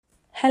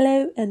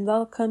Hello and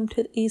welcome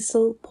to the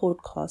ESOL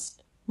Podcast.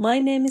 My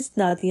name is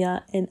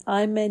Nadia and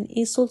I'm an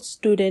ESOL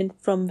student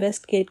from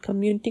Westgate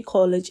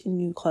College in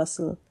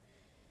Newcastle.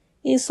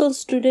 ESOL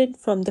student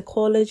from the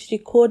college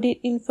recorded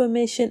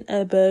information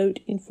about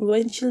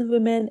influential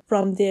women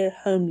from their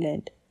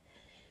homeland.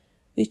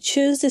 We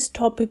chose this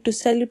topic to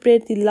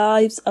celebrate the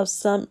lives of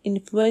some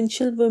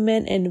influential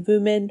women and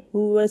women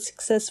who were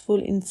successful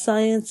in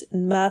science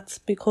and maths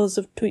because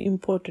of two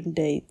important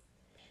days.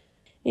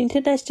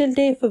 International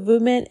Day for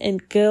Women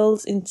and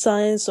Girls in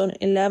Science on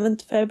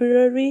 11th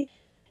February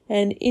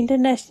and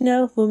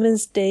International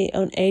Women's Day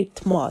on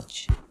 8th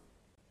March.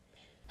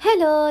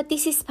 Hello,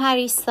 this is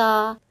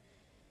Parisa.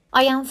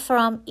 I am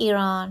from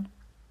Iran.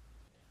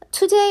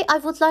 Today I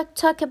would like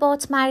to talk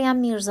about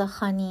Maryam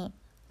Mirzakhani.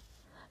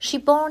 She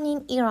born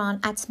in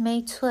Iran at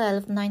May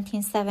 12,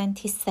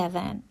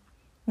 1977.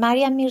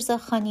 Maryam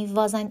Mirzakhani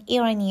was an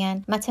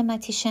Iranian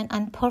mathematician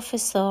and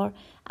professor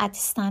at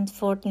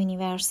Stanford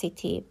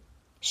University.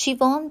 She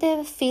won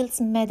the Fields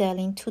Medal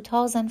in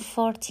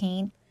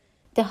 2014,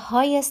 the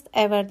highest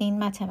ever in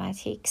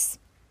mathematics.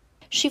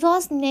 She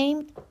was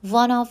named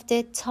one of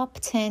the top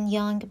 10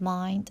 young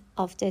minds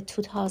of the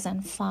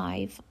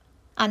 2005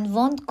 and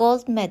won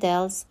gold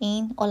medals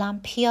in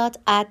Olympiad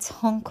at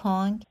Hong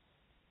Kong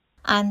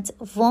and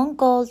won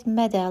gold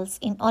medals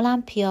in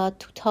Olympiad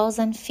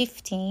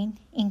 2015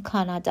 in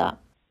Canada.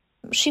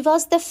 She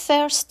was the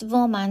first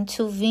woman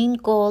to win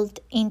gold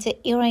in the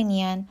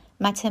Iranian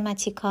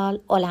Mathematical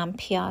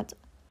Olympiad.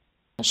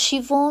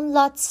 She won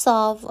lots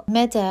of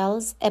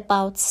medals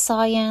about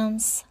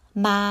science,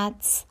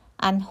 maths,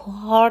 and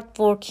hard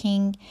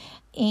working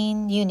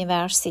in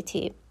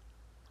university.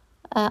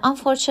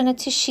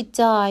 Unfortunately, she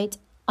died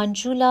on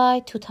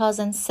July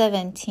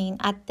 2017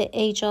 at the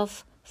age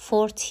of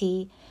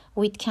 40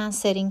 with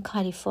cancer in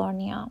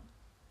California.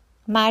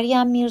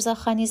 Maryam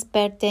Mirzakhani's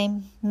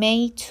birthday,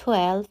 May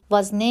 12,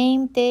 was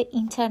named the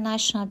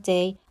International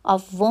Day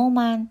of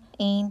Women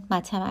in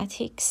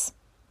Mathematics.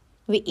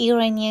 We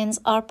Iranians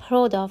are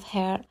proud of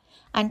her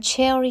and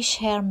cherish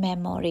her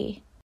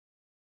memory.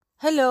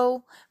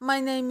 Hello, my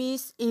name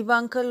is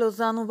Ivanka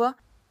Lozanova.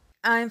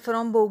 I'm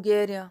from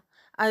Bulgaria.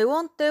 I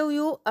want to tell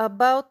you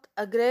about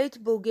a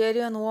great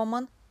Bulgarian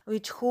woman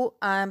with whom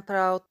I am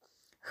proud.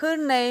 Her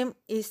name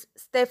is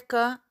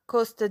Stefka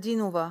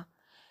Kostadinova.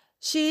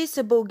 She is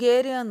a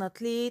Bulgarian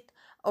athlete,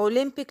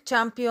 Olympic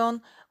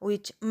champion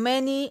with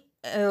many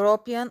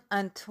European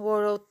and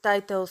world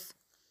titles.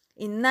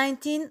 In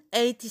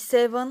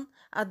 1987,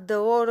 at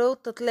the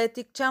World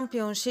Athletic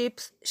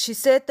Championships, she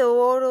set a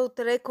world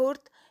record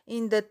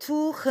in the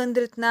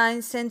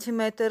 209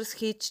 centimeters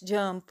hitch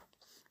jump.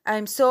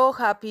 I'm so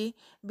happy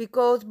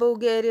because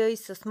Bulgaria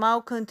is a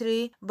small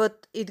country,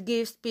 but it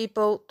gives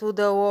people to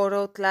the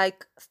world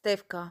like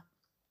Stefka.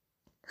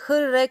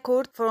 Her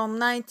record from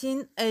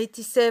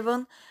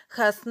 1987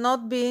 has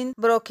not been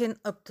broken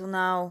up to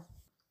now.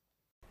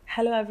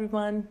 Hello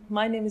everyone,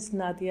 my name is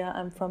Nadia.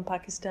 I'm from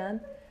Pakistan.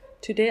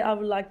 Today I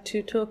would like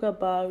to talk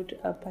about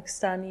a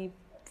Pakistani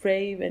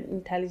brave and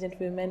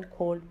intelligent woman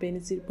called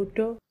Benazir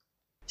Bhutto.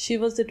 She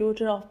was the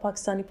daughter of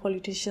Pakistani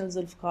politician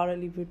Zulfikar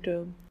Ali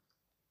Bhutto.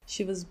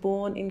 She was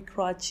born in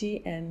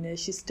Karachi and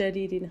she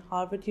studied in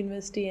Harvard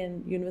University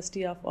and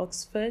University of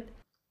Oxford.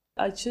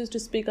 I choose to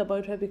speak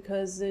about her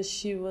because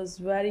she was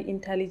very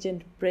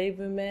intelligent, brave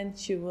woman.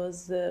 She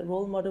was a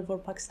role model for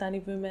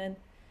Pakistani women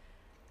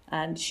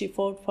and she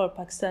fought for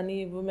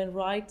Pakistani women's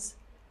rights.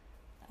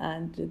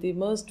 And the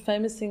most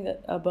famous thing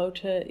about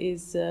her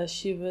is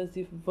she was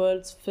the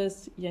world's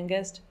first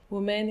youngest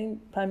woman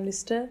in Prime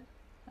Minister.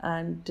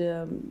 And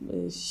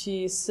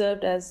she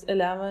served as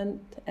 11th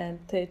and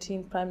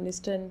 13th Prime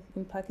Minister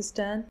in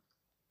Pakistan.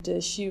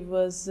 And, she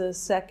was the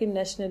second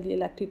nationally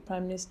elected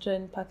Prime Minister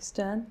in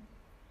Pakistan.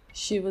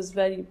 She was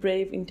very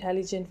brave,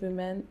 intelligent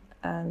woman,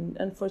 and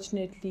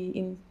unfortunately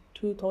in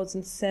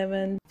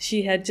 2007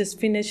 she had just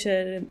finished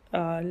her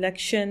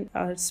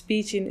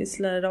speech in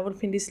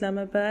Rawalpindi,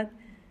 Islamabad,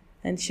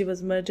 and she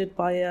was murdered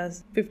by a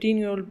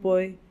 15-year-old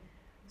boy,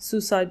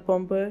 suicide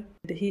bomber.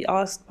 He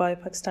asked by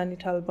Pakistani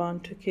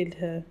Taliban to kill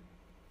her.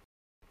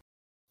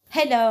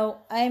 Hello,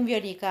 I am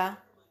Viorica.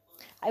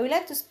 I would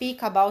like to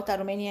speak about a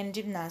Romanian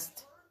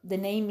gymnast. The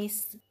name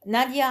is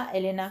Nadia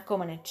Elena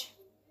Comaneci.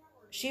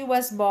 She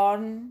was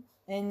born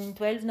on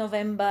 12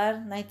 November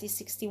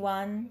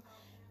 1961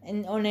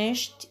 in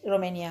Onești,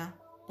 Romania.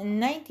 In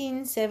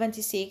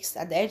 1976,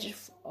 at the age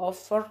of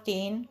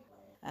 14,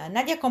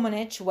 Nadia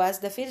Comaneci was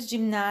the first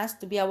gymnast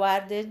to be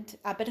awarded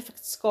a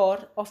perfect score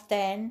of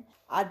 10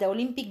 at the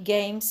Olympic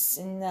Games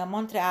in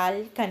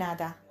Montreal,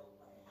 Canada.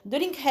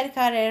 During her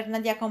career,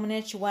 Nadia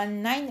Comaneci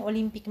won 9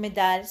 Olympic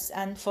medals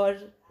and 4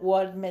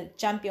 World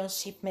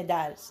Championship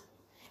medals.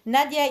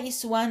 Nadia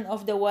is one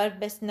of the world's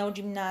best known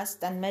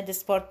gymnasts and made the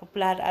sport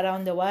popular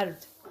around the world.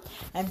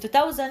 In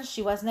 2000,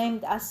 she was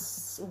named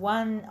as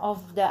one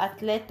of the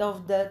athletes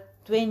of the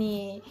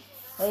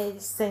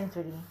 20th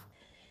century.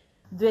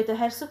 Due to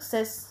her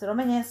success,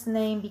 Romania's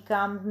name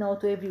became known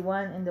to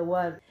everyone in the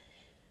world.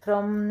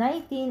 From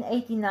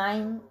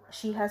 1989,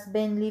 she has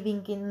been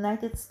living in the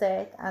United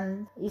States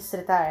and is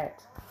retired.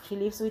 She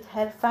lives with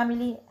her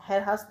family,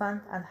 her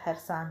husband, and her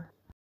son.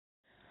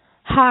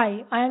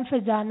 Hi, I am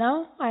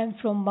Fazana. I am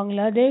from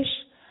Bangladesh.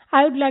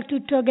 I would like to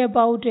talk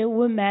about a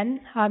woman.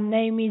 Her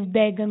name is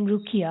Begum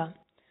Rukia.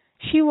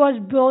 She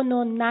was born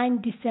on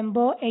 9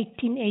 December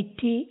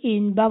 1880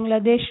 in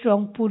Bangladesh,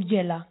 Rangpur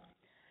Jilla.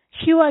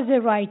 She was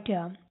a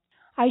writer.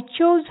 I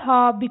chose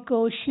her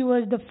because she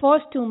was the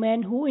first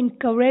woman who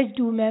encouraged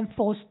women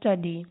for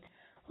study.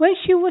 When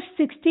she was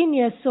 16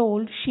 years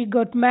old, she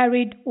got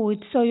married with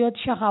Sayyid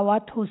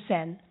Shahawat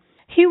Hussain.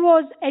 He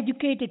was an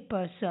educated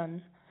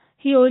person.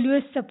 He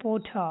always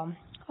supported her.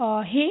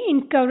 He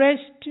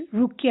encouraged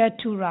Rukia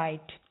to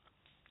write.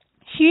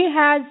 She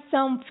has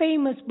some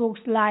famous books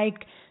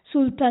like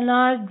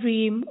Sultana's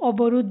Dream,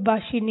 Obarud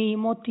Bashini,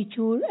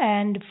 Motichur,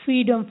 and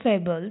Freedom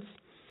Fables.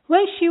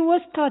 When she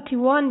was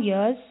 31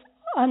 years,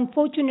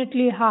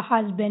 unfortunately her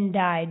husband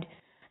died.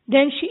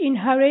 Then she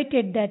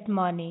inherited that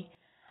money.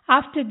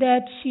 After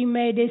that, she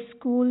made a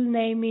school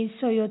named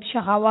Sayyid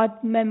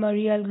Shahawat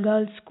Memorial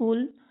Girls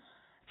School.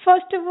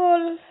 First of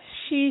all,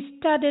 she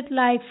studied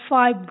like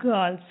 5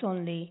 girls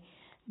only.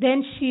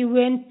 Then she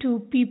went to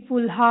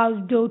people's house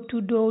door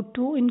to door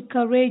to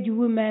encourage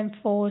women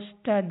for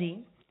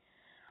study.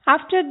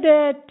 After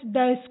that,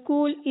 the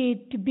school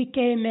it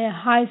became a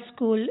high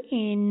school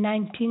in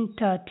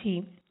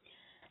 1930.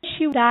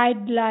 She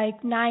died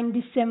like 9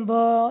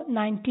 December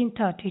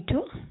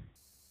 1932.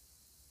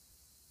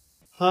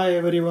 Hi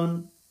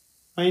everyone,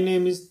 my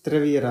name is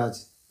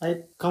Draviraj.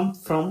 I come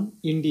from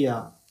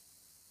India.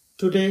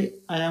 Today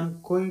I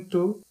am going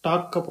to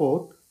talk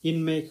about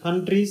in my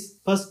country's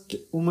first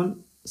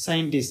woman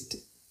scientist.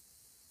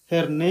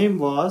 Her name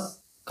was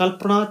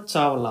Kalpana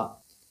Chawla.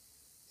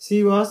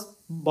 She was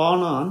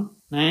born on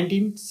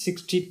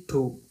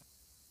 1962.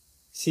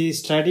 She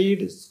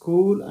studied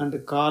school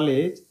and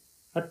college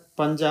at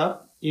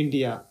Punjab,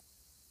 India.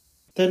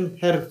 Then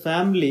her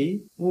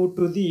family moved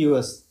to the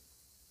US.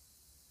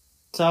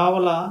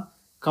 Chawla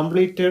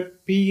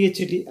completed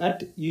PhD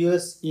at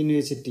US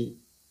University.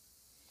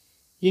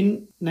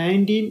 In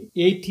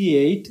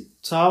 1988,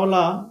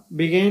 Chawla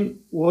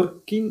began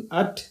working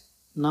at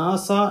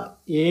NASA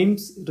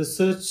Ames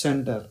Research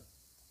Center.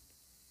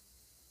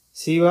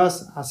 She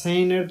was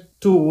assigned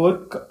to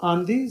work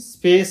on the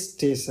space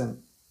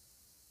station.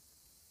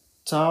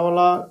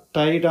 Chawla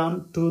died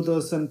on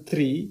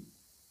 2003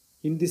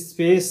 in the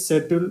Space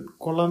Shuttle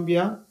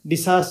Columbia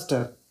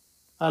disaster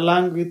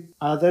along with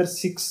other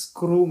 6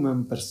 crew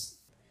members.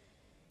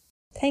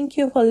 Thank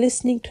you for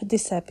listening to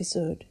this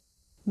episode.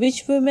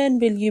 Which women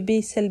will you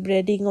be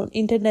celebrating on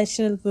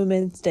International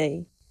Women's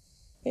Day?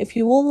 If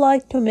you would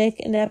like to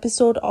make an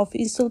episode of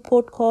ESOL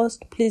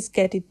Podcast, please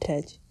get in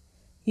touch.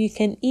 You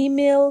can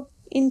email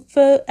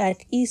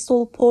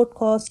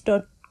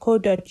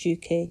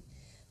info@esolpodcast.co.uk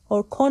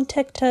or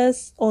contact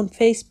us on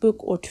Facebook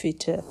or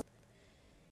Twitter.